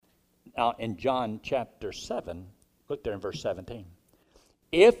Now, in John chapter 7, look there in verse 17.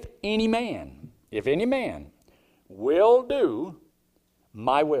 If any man will do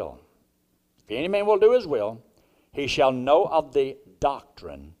my will, if any man will do his will, he shall know of the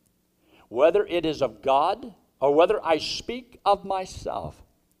doctrine, whether it is of God or whether I speak of myself.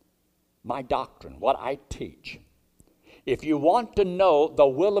 My doctrine, what I teach. If you want to know the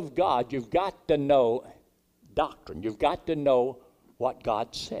will of God, you've got to know doctrine. You've got to know what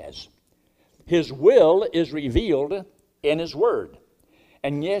God says. His will is revealed in His Word.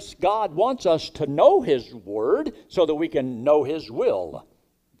 And yes, God wants us to know His Word so that we can know His will.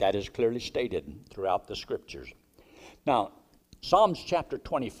 That is clearly stated throughout the Scriptures. Now, Psalms chapter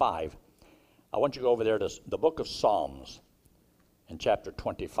 25. I want you to go over there to the book of Psalms in chapter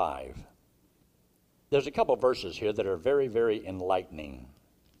 25. There's a couple verses here that are very, very enlightening.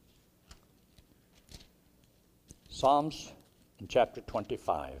 Psalms in chapter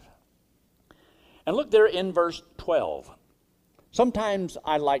 25. And look there in verse 12. Sometimes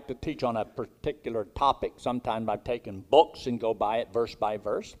I like to teach on a particular topic. Sometimes I've taken books and go by it verse by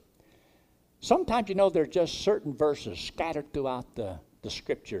verse. Sometimes, there are just certain verses scattered throughout the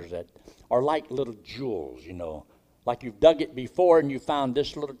Scriptures that are like little jewels, Like you've dug it before and you found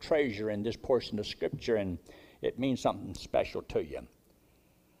this little treasure in this portion of Scripture, and it means something special to you.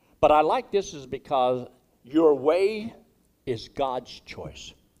 But I like this is because your way is God's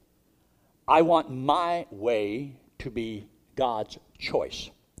choice. I want my way to be God's choice.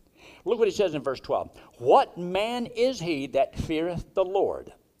 Look what he says in verse 12. What man is he that feareth the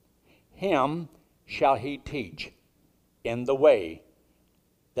Lord? Him shall he teach in the way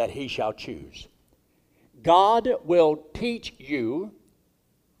that he shall choose. God will teach you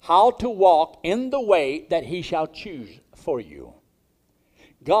how to walk in the way that He shall choose for you.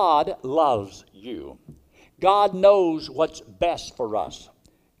 God loves you. God knows what's best for us.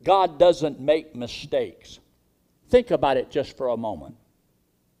 God doesn't make mistakes. Think about it just for a moment.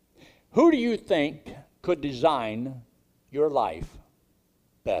 Who do you think could design your life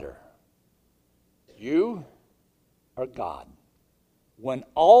better? You or God? When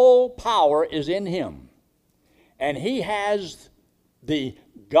all power is in Him, and He has the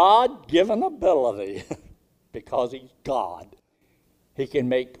God-given ability, because He's God, He can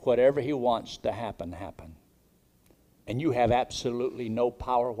make whatever He wants to happen. And you have absolutely no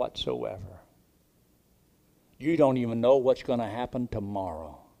power whatsoever. You don't even know what's going to happen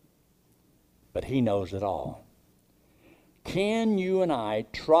tomorrow. But He knows it all. Can you and I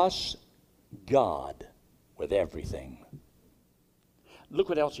trust God with everything? Look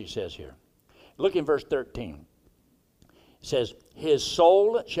what else he says here. Look in verse 13. It says, His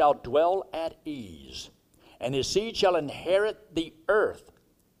soul shall dwell at ease, and his seed shall inherit the earth.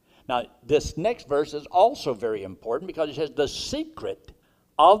 Now, this next verse is also very important because it says, the secret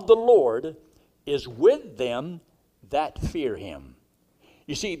of the Lord is with them that fear Him.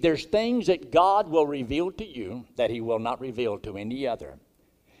 You see, there's things that God will reveal to you that He will not reveal to any other.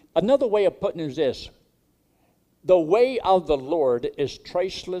 Another way of putting it is this. The way of the Lord is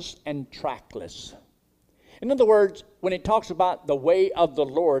traceless and trackless. In other words, when it talks about the way of the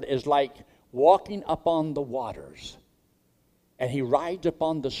Lord is like walking upon the waters, and He rides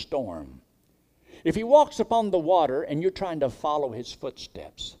upon the storm. If He walks upon the water and you're trying to follow His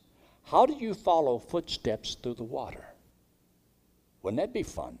footsteps, how do you follow footsteps through the water? Wouldn't that be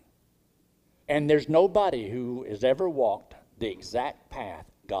fun? And there's nobody who has ever walked the exact path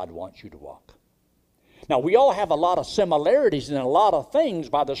God wants you to walk. Now, we all have a lot of similarities in a lot of things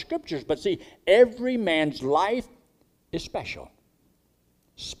by the Scriptures, but see, every man's life is special,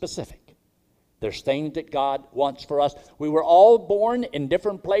 specific. There's things that God wants for us. We were all born in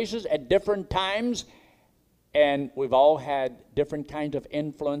different places at different times, and we've all had different kinds of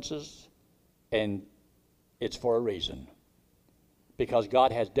influences, and it's for a reason. Because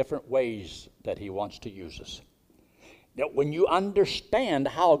God has different ways that He wants to use us. Now, when you understand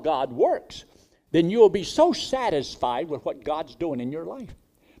how God works, then you'll be so satisfied with what God's doing in your life.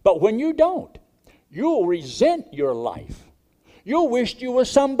 But when you don't, you'll resent your life. You'll wish you were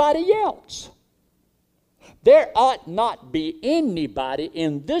somebody else. There ought not be anybody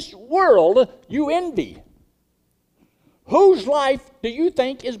in this world you envy. Whose life do you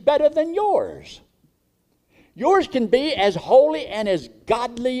think is better than yours? Yours can be as holy and as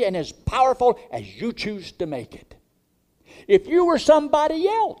godly and as powerful as you choose to make it. If you were somebody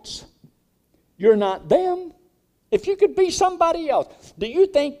else, you're not them. If you could be somebody else, do you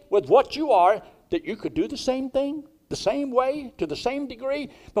think with what you are that you could do the same thing, the same way, to the same degree?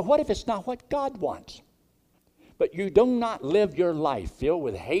 But what if it's not what God wants? But you do not live your life filled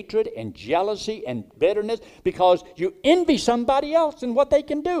with hatred and jealousy and bitterness because you envy somebody else and what they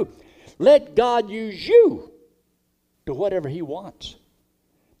can do. Let God use you to whatever He wants.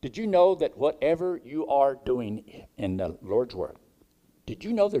 Did you know that whatever you are doing in the Lord's work, did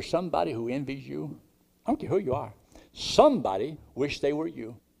you know there's somebody who envies you? I don't care who you are. Somebody wish they were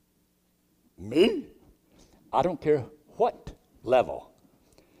you. Me? I don't care what level.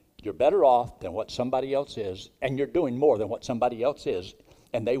 You're better off than what somebody else is, and you're doing more than what somebody else is,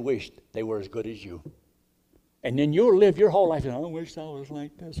 and they wished they were as good as you. And then you'll live your whole life, and I wish I was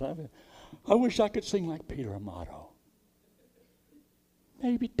like this. I wish I could sing like Peter Amato.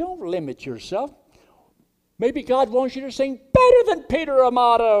 Maybe don't limit yourself. Maybe God wants you to sing better than Peter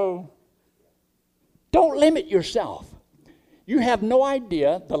Amato. Don't limit yourself. You have no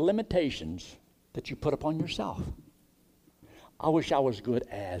idea the limitations that you put upon yourself. I wish I was good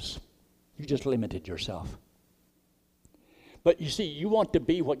as. You just limited yourself. But you see, you want to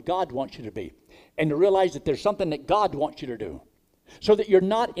be what God wants you to be, and to realize that there's something that God wants you to do, so that you're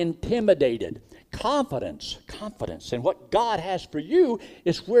not intimidated. Confidence in what God has for you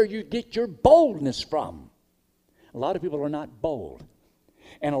is where you get your boldness from. A lot of people are not bold.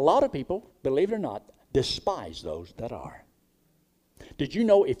 And a lot of people, believe it or not, despise those that are. Did you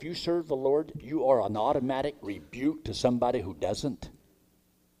know if you serve the Lord, you are an automatic rebuke to somebody who doesn't?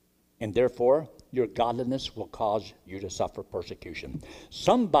 And therefore, your godliness will cause you to suffer persecution.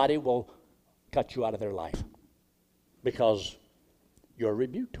 Somebody will cut you out of their life because you're a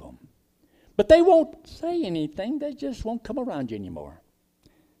rebuke to them. But they won't say anything. They just won't come around you anymore.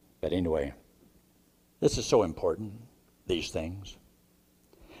 But anyway, this is so important, these things.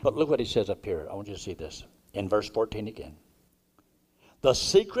 But look what he says up here. I want you to see this. In verse 14 again. The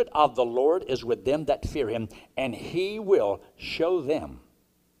secret of the Lord is with them that fear him, and he will show them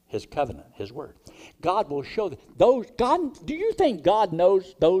his covenant, his word. God will show them. Do you think God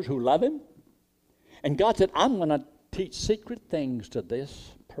knows those who love him? And God said, I'm going to teach secret things to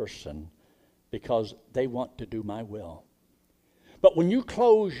this person because they want to do my will. But when you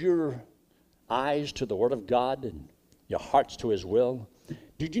close your eyes to the word of God and your hearts to his will,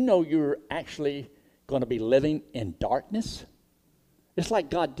 did you know you're actually going to be living in darkness? It's like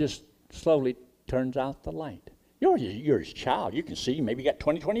God just slowly turns out the light. You're his child. You can see. Maybe you got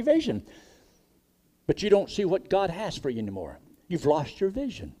 20/20 vision. But you don't see what God has for you anymore. You've lost your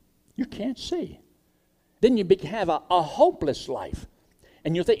vision. You can't see. Then you have a hopeless life.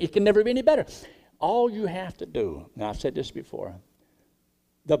 And you think it can never be any better. All you have to do, and I've said this before,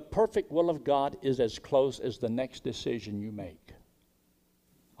 the perfect will of God is as close as the next decision you make.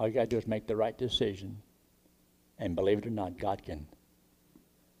 All you got to do is make the right decision. And believe it or not, God can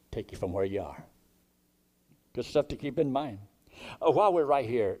take you from where you are. Good stuff to keep in mind. While we're right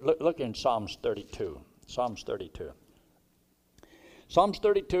here, look in Psalms 32. Psalms 32. Psalms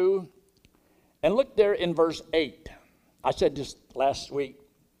 32, and look there in verse 8. I said this last week,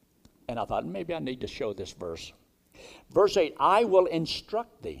 and I thought maybe I need to show this verse. Verse 8, I will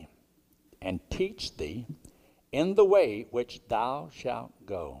instruct thee and teach thee in the way which thou shalt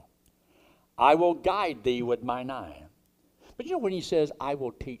go. I will guide thee with mine eye. But you know when he says, I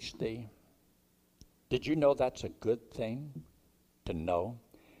will teach thee, did you know that's a good thing to know?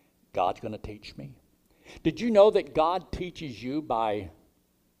 God's going to teach me. Did you know that God teaches you by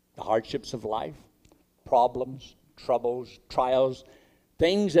the hardships of life, problems, troubles, trials,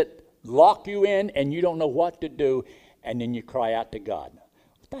 things that lock you in and you don't know what to do, and then you cry out to God?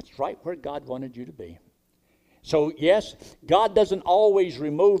 That's right where God wanted you to be. So yes, God doesn't always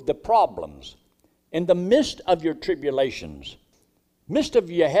remove the problems. In the midst of your tribulations, midst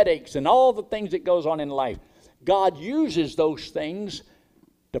of your headaches and all the things that goes on in life, God uses those things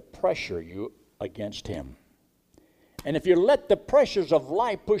to pressure you against him. And if you let the pressures of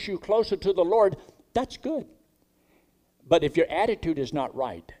life push you closer to the Lord, that's good. But if your attitude is not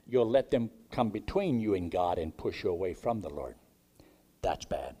right, you'll let them come between you and God and push you away from the Lord. That's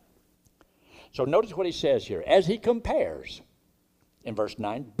bad. So notice what he says here. As he compares, in verse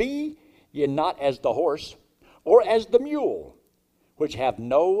 9, be ye not as the horse or as the mule, which have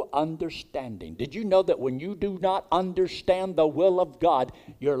no understanding. Did you know that when you do not understand the will of God,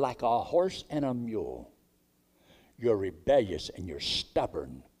 you're like a horse and a mule? You're rebellious and you're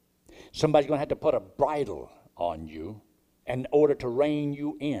stubborn. Somebody's going to have to put a bridle on you in order to rein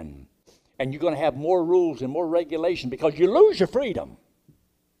you in. And you're going to have more rules and more regulation because you lose your freedom.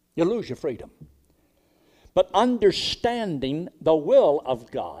 You lose your freedom. But understanding the will of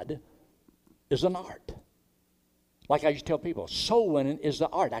God is an art. Like I used to tell people, soul winning is the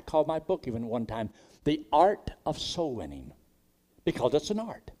art. I called my book even one time, The Art of Soul Winning, because it's an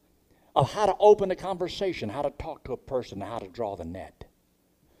art of how to open a conversation, how to talk to a person, how to draw the net.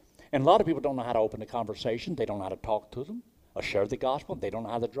 And a lot of people don't know how to open a conversation. They don't know how to talk to them. Or share the gospel. They don't know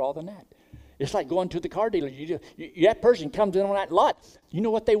how to draw the net. It's like going to the car dealer. That person comes in on that lot. You know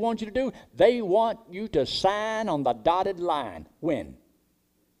what they want you to do? They want you to sign on the dotted line. When?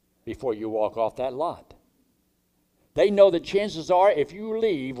 Before you walk off that lot. They know the chances are if you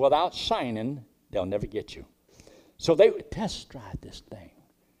leave without signing, they'll never get you. So they test drive this thing.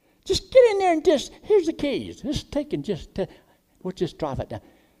 Just get in there and here's the keys. We'll just drive it down.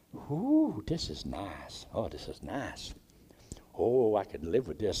 Ooh, this is nice. Oh, this is nice. Oh, I could live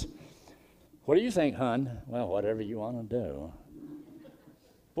with this. What do you think, hon? Well, whatever you want to do.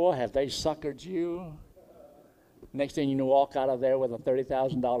 Boy, have they suckered you. Next thing you know, walk out of there with a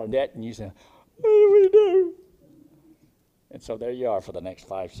 $30,000 debt, and you say, what do we do? And so there you are for the next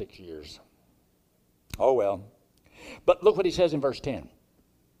 5-6 years. Oh, well. But look what he says in verse 10.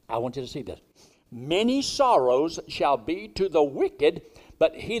 I want you to see this. Many sorrows shall be to the wicked,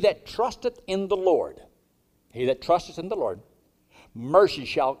 but he that trusteth in the Lord, mercy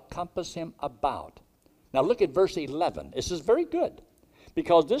shall compass him about. Now look at verse 11. This is very good,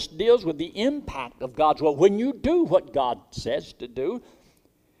 because this deals with the impact of God's will. When you do what God says to do,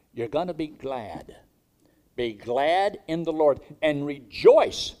 you're going to be glad. Be glad in the Lord, and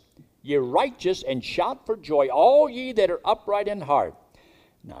rejoice, ye righteous, and shout for joy, all ye that are upright in heart.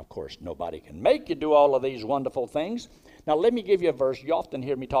 Now, of course, nobody can make you do all of these wonderful things. Now, let me give you a verse. You often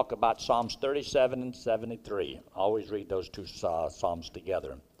hear me talk about Psalms 37 and 73. I always read those two Psalms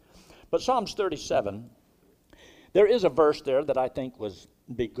together. But Psalms 37, there is a verse there that I think would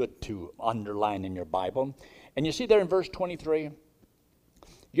be good to underline in your Bible. And you see there in verse 23,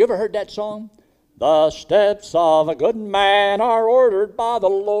 you ever heard that song? The steps of a good man are ordered by the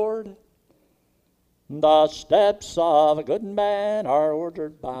Lord. The steps of a good man are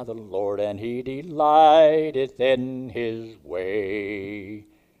ordered by the Lord, and he delighteth in his way.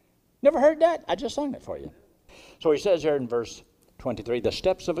 Never heard that? I just sung it for you. So he says here in verse 23, the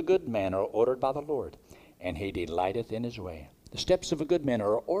steps of a good man are ordered by the Lord, and he delighteth in his way. The steps of a good man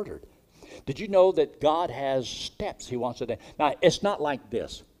are ordered. Did you know that God has steps he wants to do? Now, it's not like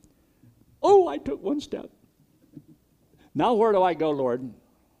this. Oh, I took one step. Now where do I go, Lord?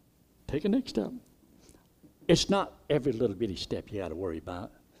 Take a next step. It's not every little bitty step you got to worry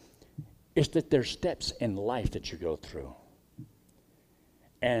about. It's that there's steps in life that you go through.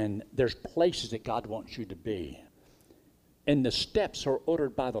 And there's places that God wants you to be. And the steps are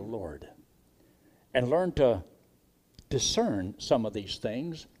ordered by the Lord. And learn to discern some of these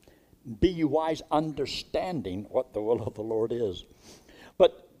things. Be you wise, understanding what the will of the Lord is.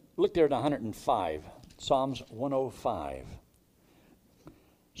 But look there at 105, Psalms 105.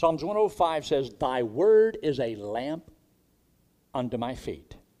 Psalms 105 says, thy word is a lamp unto my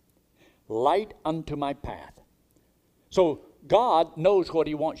feet, light unto my path. So God knows what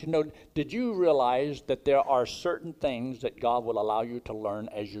he wants you to know. Did you realize that there are certain things that God will allow you to learn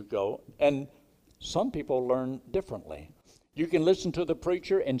as you go? And some people learn differently. You can listen to the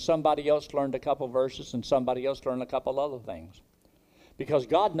preacher and somebody else learned a couple verses and somebody else learned a couple other things. Because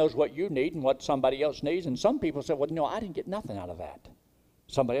God knows what you need and what somebody else needs. And some people say, well, no, I didn't get nothing out of that.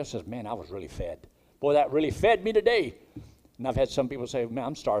 Somebody else says, man, I was really fed. Boy, that really fed me today. And I've had some people say, man,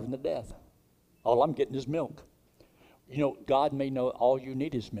 I'm starving to death. All I'm getting is milk. You know, God may know all you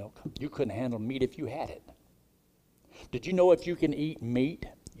need is milk. You couldn't handle meat if you had it. Did you know if you can eat meat,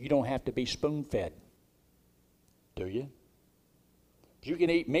 you don't have to be spoon-fed? Do you? If you can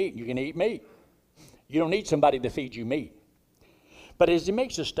eat meat, you can eat meat. You don't need somebody to feed you meat. But as he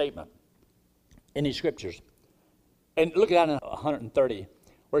makes a statement in these scriptures, and look at that in 130,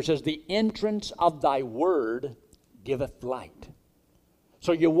 where it says, the entrance of thy word giveth light.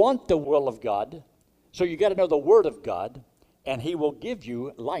 So you want the will of God, so you got to know the word of God, and he will give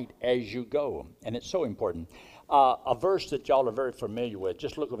you light as you go. And it's so important. A verse that y'all are very familiar with,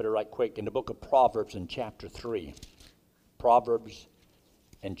 just look over it right quick, in the book of Proverbs in chapter 3. Proverbs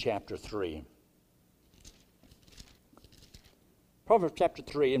in chapter 3. Proverbs chapter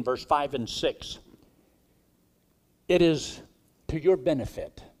 3 in verse 5 and 6. It is to your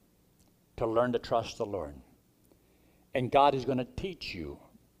benefit to learn to trust the Lord. And God is going to teach you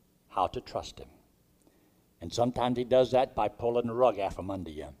how to trust him. And sometimes he does that by pulling the rug out from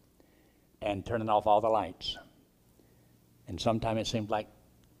under you and turning off all the lights. And sometimes it seems like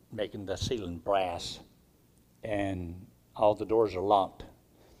making the ceiling brass and all the doors are locked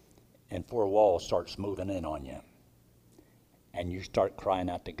and four walls starts moving in on you. And you start crying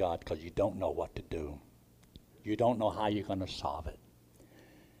out to God because you don't know what to do. You don't know how you're going to solve it.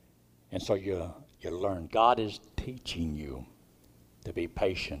 And so you learn. God is teaching you to be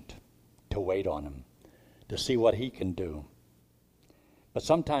patient, to wait on him, to see what he can do. But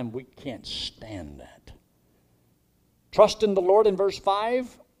sometimes we can't stand that. Trust in the Lord in verse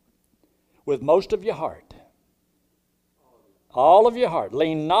 5 with most of your heart. All of your heart.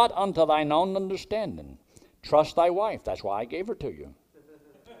 Lean not unto thine own understanding. Trust thy wife. That's why I gave her to you.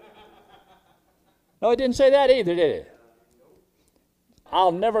 No, it didn't say that either, did it?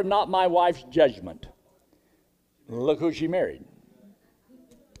 I'll never knock my wife's judgment. Look who she married.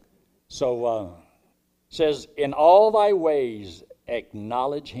 So, says, in all thy ways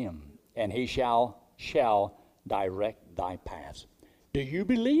acknowledge him, and he shall direct thy paths. Do you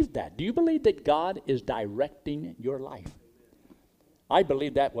believe that? Do you believe that God is directing your life? I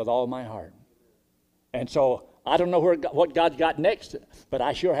believe that with all my heart. And so, I don't know what God's got next, but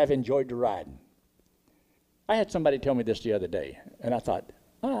I sure have enjoyed the ride. I had somebody tell me this the other day, and I thought,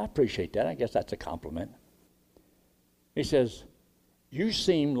 I appreciate that. I guess that's a compliment. He says, you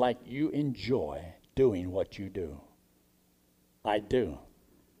seem like you enjoy doing what you do. I do.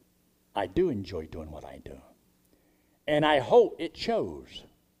 I do enjoy doing what I do. And I hope it shows.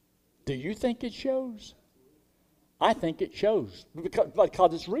 Do you think it shows? I think it shows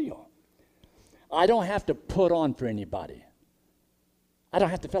because it's real. I don't have to put on for anybody. I don't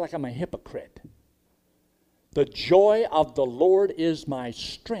have to feel like I'm a hypocrite. The joy of the Lord is my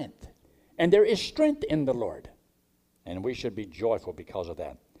strength. And there is strength in the Lord. And we should be joyful because of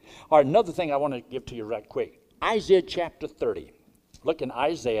that. All right, another thing I want to give to you right quick. Isaiah chapter 30. Look in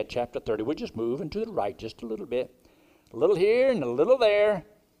Isaiah chapter 30. We're just moving to the right just a little bit. A little here and a little there.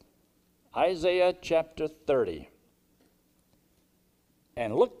 Isaiah chapter 30.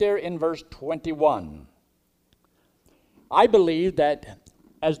 And look there in verse 21. I believe that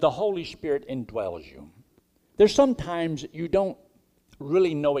as the Holy Spirit indwells you, there's sometimes you don't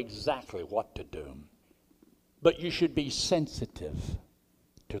really know exactly what to do, but you should be sensitive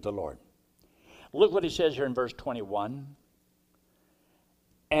to the Lord. Look what he says here in verse 21.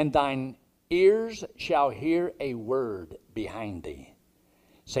 And thine ears shall hear a word behind thee,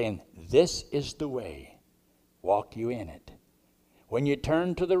 saying, this is the way, walk you in it. When you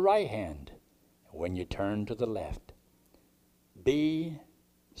turn to the right hand, when you turn to the left, be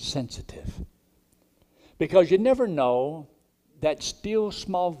sensitive. Because you never know that still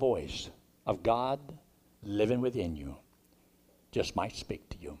small voice of God living within you just might speak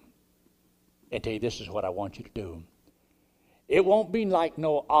to you and tell you, this is what I want you to do. It won't be like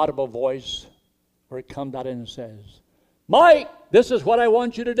no audible voice where it comes out and says, Mike, this is what I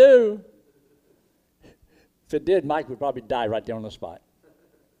want you to do. If it did, Mike would probably die right there on the spot.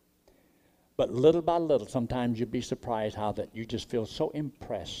 But little by little, sometimes you'd be surprised how that you just feel so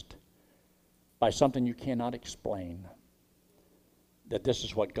impressed by something you cannot explain, that this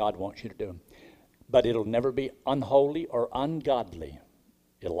is what God wants you to do. But it'll never be unholy or ungodly.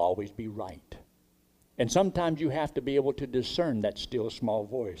 It'll always be right. And sometimes you have to be able to discern that still small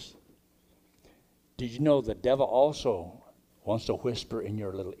voice. Did you know the devil also wants to whisper in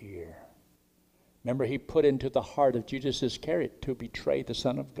your little ear? Remember, he put into the heart of Judas Iscariot to betray the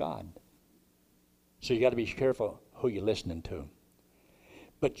Son of God. So you got to be careful who you're listening to.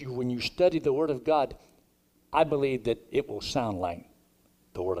 But when you study the Word of God, I believe that it will sound like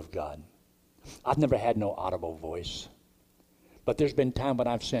the Word of God. I've never had no audible voice. But there's been time when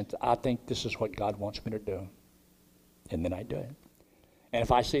I've sensed, I think this is what God wants me to do. And then I do it. And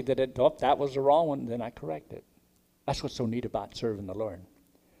if I see that that was the wrong one, then I correct it. That's what's so neat about serving the Lord.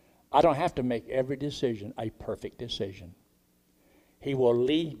 I don't have to make every decision a perfect decision. He will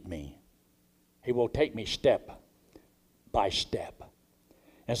lead me. He will take me step by step.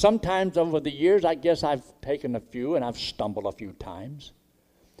 And sometimes over the years, I guess I've taken a few and I've stumbled a few times.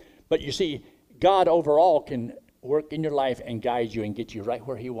 But you see, God overall can work in your life and guide you and get you right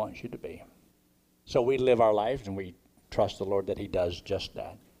where he wants you to be. So we live our lives and we trust the Lord that he does just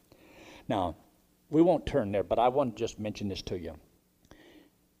that. Now, we won't turn there, but I want to just mention this to you.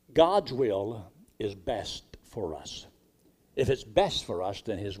 God's will is best for us. If it's best for us,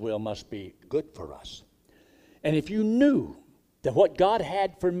 then his will must be good for us. And if you knew that what God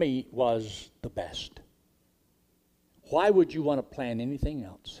had for me was the best, why would you want to plan anything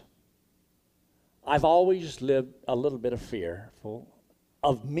else? I've always lived a little bit of fearful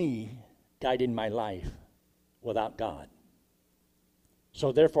of me guiding my life without God.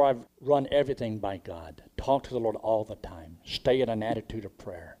 So therefore I've run everything by God. Talk to the Lord all the time. Stay in an attitude of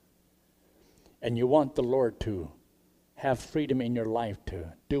prayer. And you want the Lord to have freedom in your life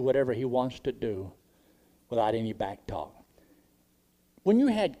to do whatever he wants to do without any back talk. When you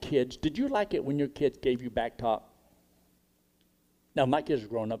had kids, did you like it when your kids gave you back talk? Now, my kids were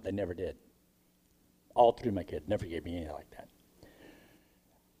growing up, they never did. All three of my kids never gave me anything like that.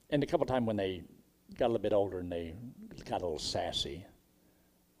 And a couple of times when they got a little bit older and they got a little sassy,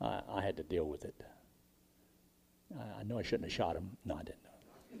 I had to deal with it. I know I shouldn't have shot him. No, I didn't.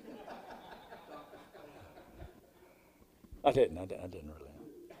 I didn't really.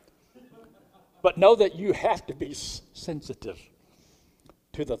 But know that you have to be sensitive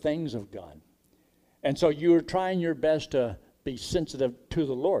to the things of God. And so you're trying your best to be sensitive to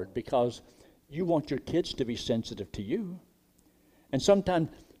the Lord because you want your kids to be sensitive to you. And sometimes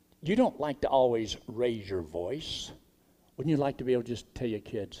you don't like to always raise your voice. Wouldn't you like to be able to just tell your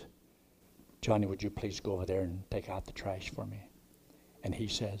kids, Johnny, would you please go over there and take out the trash for me? And he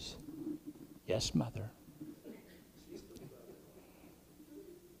says, yes, Mother.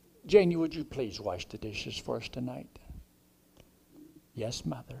 Janie, would you please wash the dishes for us tonight? Yes,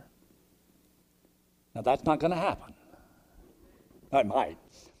 Mother. Now, that's not going to happen. I might.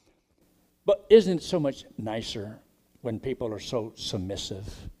 But isn't it so much nicer when people are so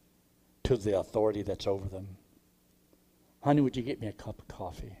submissive to the authority that's over them? Honey, would you get me a cup of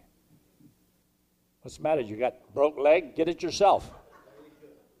coffee? What's the matter? You got a broke leg? Get it yourself.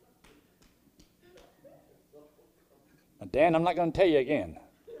 Now, Dan, I'm not going to tell you again.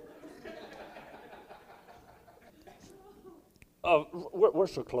 We're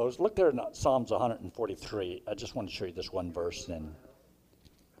so close. Look there in Psalms 143. I just want to show you this one verse then.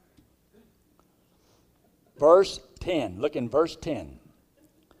 Verse 10. Look in verse 10.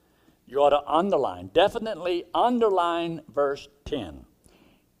 You ought to underline, definitely underline verse 10.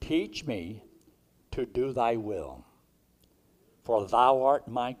 Teach me to do thy will, for thou art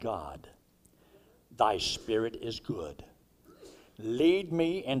my God. Thy spirit is good. Lead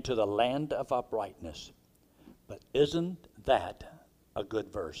me into the land of uprightness. But isn't that a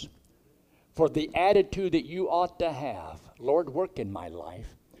good verse? For the attitude that you ought to have, Lord, work in my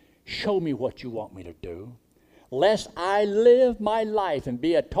life. Show me what you want me to do. Lest I live my life and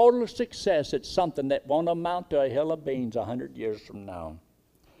be a total success at something that won't amount to a hill of beans 100 years from now.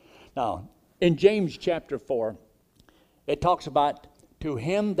 Now, in James chapter 4, it talks about, to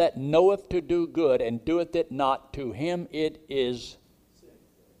him that knoweth to do good and doeth it not, to him it is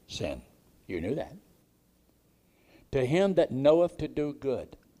sin. You knew that. To him that knoweth to do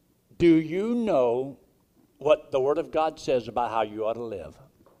good. Do you know what the Word of God says about how you ought to live?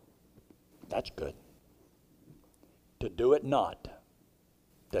 That's good. To do it not,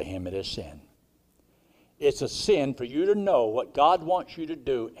 to him it is sin. It's a sin for you to know what God wants you to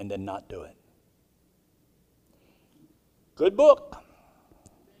do and then not do it. Good book.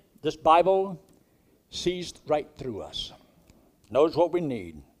 This Bible sees right through us. Knows what we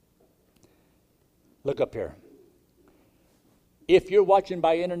need. Look up here. If you're watching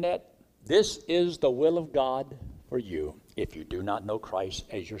by internet, this is the will of God for you if you do not know Christ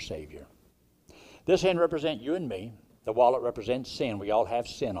as your Savior. This hand represents you and me. The wallet represents sin. We all have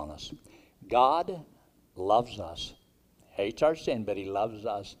sin on us. God loves us, hates our sin, but he loves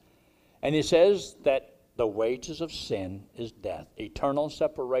us. And he says that the wages of sin is death, eternal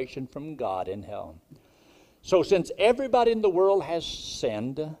separation from God in hell. So since everybody in the world has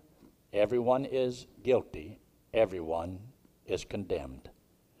sinned, everyone is guilty, everyone is condemned.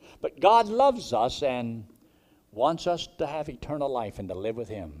 But God loves us and wants us to have eternal life and to live with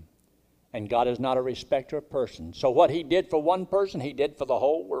him. And God is not a respecter of persons. So what he did for one person, he did for the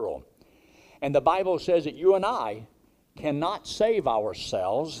whole world. And the Bible says that you and I cannot save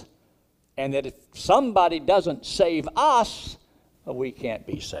ourselves, and that if somebody doesn't save us, we can't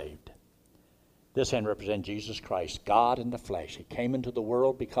be saved. This hand represents Jesus Christ, God in the flesh. He came into the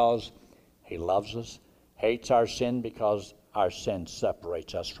world because he loves us, hates our sin because our sin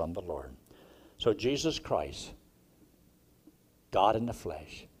separates us from the Lord. So Jesus Christ, God in the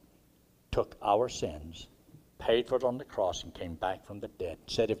flesh, took our sins, paid for it on the cross, and came back from the dead.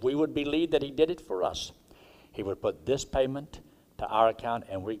 Said if we would believe that he did it for us, he would put this payment to our account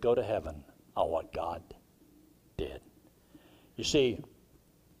and we'd go to heaven on what God did. You see,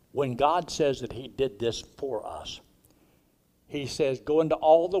 when God says that he did this for us, he says, go into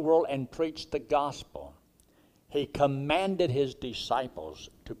all the world and preach the gospel. He commanded his disciples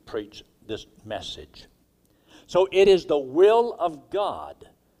to preach this message. So it is the will of God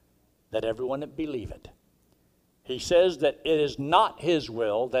that everyone believe it. He says that it is not his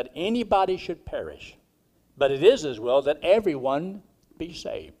will that anybody should perish, but it is his will that everyone be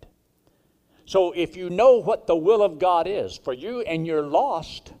saved. So if you know what the will of God is for you and you're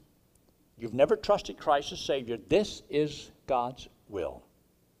lost, you've never trusted Christ as Savior, this is God's will.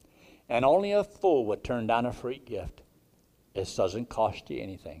 And only a fool would turn down a free gift. It doesn't cost you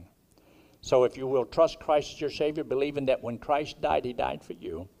anything. So if you will trust Christ as your Savior, believing that when Christ died, he died for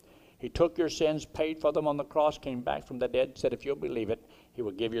you. He took your sins, paid for them on the cross, came back from the dead, said if you'll believe it, he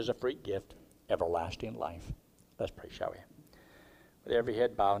will give you as a free gift everlasting life. Let's pray, shall we? With every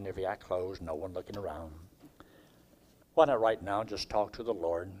head bowed and every eye closed, no one looking around. Why not right now just talk to the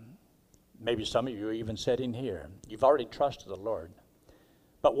Lord? Maybe some of you are even sitting here. You've already trusted the Lord.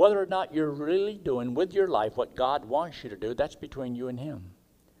 But whether or not you're really doing with your life what God wants you to do, that's between you and Him.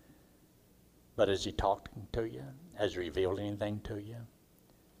 But is He talking to you? Has He revealed anything to you?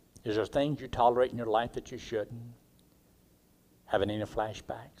 Is there things you tolerate in your life that you shouldn't? Having any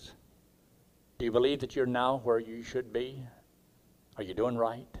flashbacks? Do you believe that you're now where you should be? Are you doing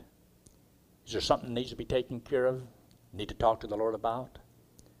right? Is there something that needs to be taken care of? Need to talk to the Lord about?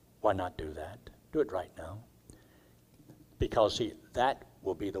 Why not do that? Do it right now. Because that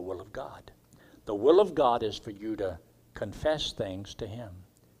will be the will of God. The will of God is for you to confess things to Him,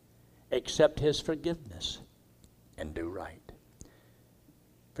 accept His forgiveness, and do right.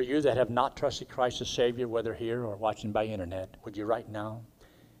 For you that have not trusted Christ as Savior, whether here or watching by internet, would you right now,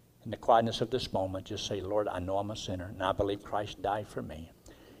 in the quietness of this moment, just say, Lord, I know I'm a sinner, and I believe Christ died for me,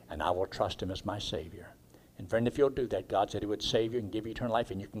 and I will trust Him as my Savior. And friend, if you'll do that, God said He would save you and give you eternal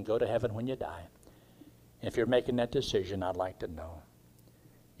life, and you can go to heaven when you die. And if you're making that decision, I'd like to know.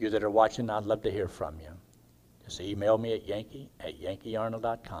 You that are watching, I'd love to hear from you. Just email me at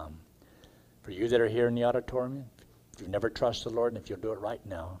yankee@yankeearnold.com. For you that are here in the auditorium, if you've never trusted the Lord, and if you'll do it right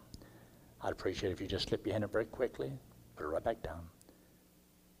now, I'd appreciate it if you just slip your hand up very quickly, put it right back down.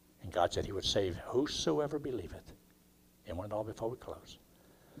 And God said He would save whosoever believeth. And one and all before we close.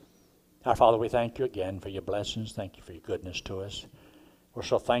 Our Father, we thank You again for Your blessings. Thank You for Your goodness to us. We're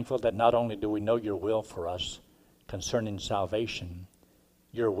so thankful that not only do we know Your will for us concerning salvation,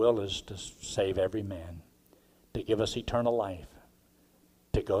 Your will is to save every man, to give us eternal life,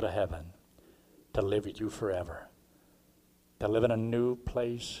 to go to heaven, to live with You forever, to live in a new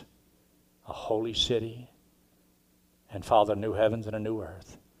place, a holy city, and Father, new heavens and a new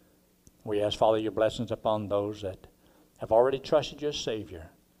earth. We ask, Father, Your blessings upon those that have already trusted You as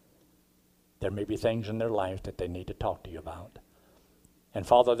Savior. There may be things in their life that they need to talk to You about. And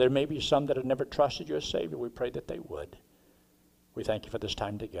Father, there may be some that have never trusted You as Savior. We pray that they would. We thank You for this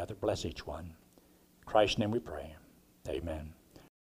time together. Bless each one. In Christ's name we pray. Amen.